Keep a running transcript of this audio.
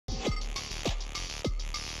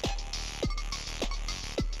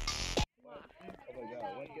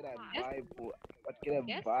What can I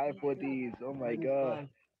Yes. buy for these? Oh my Let me god. buy.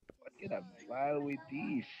 What can I buy with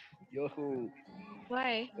these? Yo,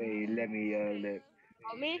 Why? wait,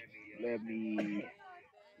 Call me. let me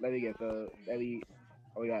let me get let me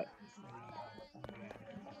oh my god.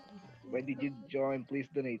 When did you join? Please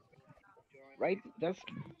donate. Right?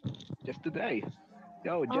 Just today.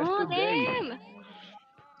 Yo, just Oh today. damn!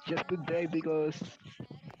 Just today because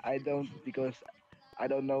I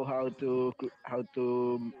don't know how to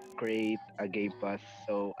create a game pass.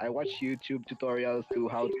 So I watch YouTube tutorials to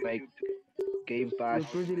how to make game pass,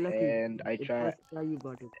 You're pretty lucky. and I It try, first try you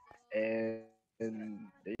got it. and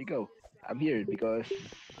there you go. I'm here because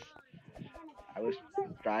I was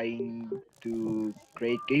trying to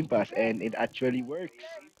create game pass, and it actually works.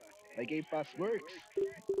 My game pass works.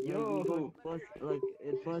 Yeah, you got Yo, first like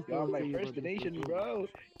at first you are my also you first got it first donation, room. bro.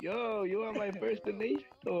 Yo, you are my first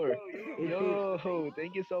donator. It takes Yo,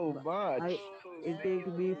 thank you so much. I it takes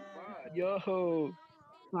me Yo,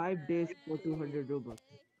 5 days for 200 Robux.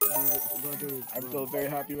 You got it I'm so once. very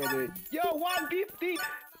happy with it. Yo, 150!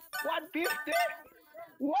 150!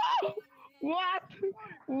 Wow! What?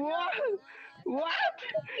 What? What?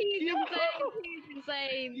 He's Yo! insane. He's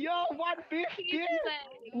insane. Yo, 150! He's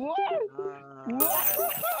insane. What? What?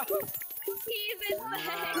 Ah, He's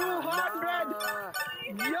insane. nah, 200! nah,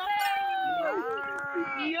 He's Yo!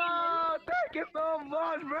 nah. Yo! Thank you so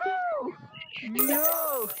much, bro! insane.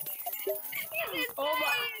 Yo! He's Oh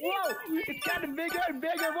my! Whoa! It's getting bigger and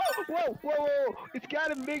bigger! Whoa! Whoa! Whoa! Whoa! It's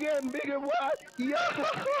getting bigger and bigger! What? Yo! Yo!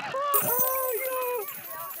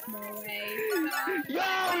 no way. No Yo,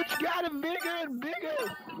 it's way. getting bigger and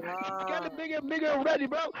bigger. It's Nah. getting bigger and bigger already,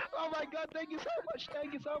 bro. Oh my god, thank you so much.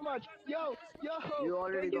 Thank you so much. Yo, You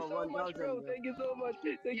already thank you got so much, 1,000, bro. bro. Thank you so much.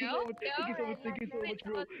 Thank you Yo, so much. yo, Thank you so much. Thank you so wait, much,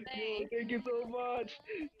 bro. what Yo, say? thank you so much.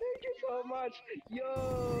 Thank you so much.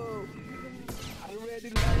 Yo, I really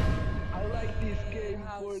like I like this Hey, game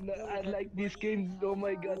for how's good, I like this everybody? game. Oh How's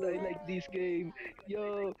my god, I good? like this game.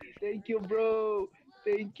 Yo, thank you, bro.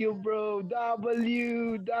 Thank you, bro.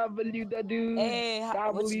 W the dude. Hey,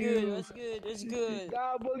 what's good? W What's good? What's good?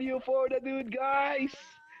 W for the dude, guys.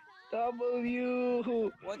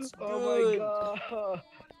 W. What's Oh my good? god.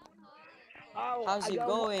 Oh, How's it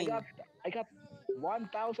going? I got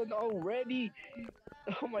 1,000 already.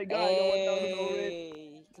 Oh my god, I got 1,000 already.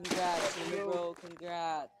 Hey, congrats to you, Bro. bro.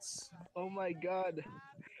 Congrats. Oh my god.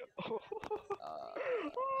 Oh,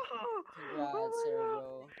 oh Congrats, my sir, god.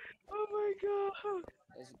 bro. Oh my god.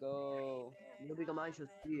 Let's go. You become anxious,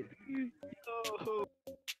 speed. Oh.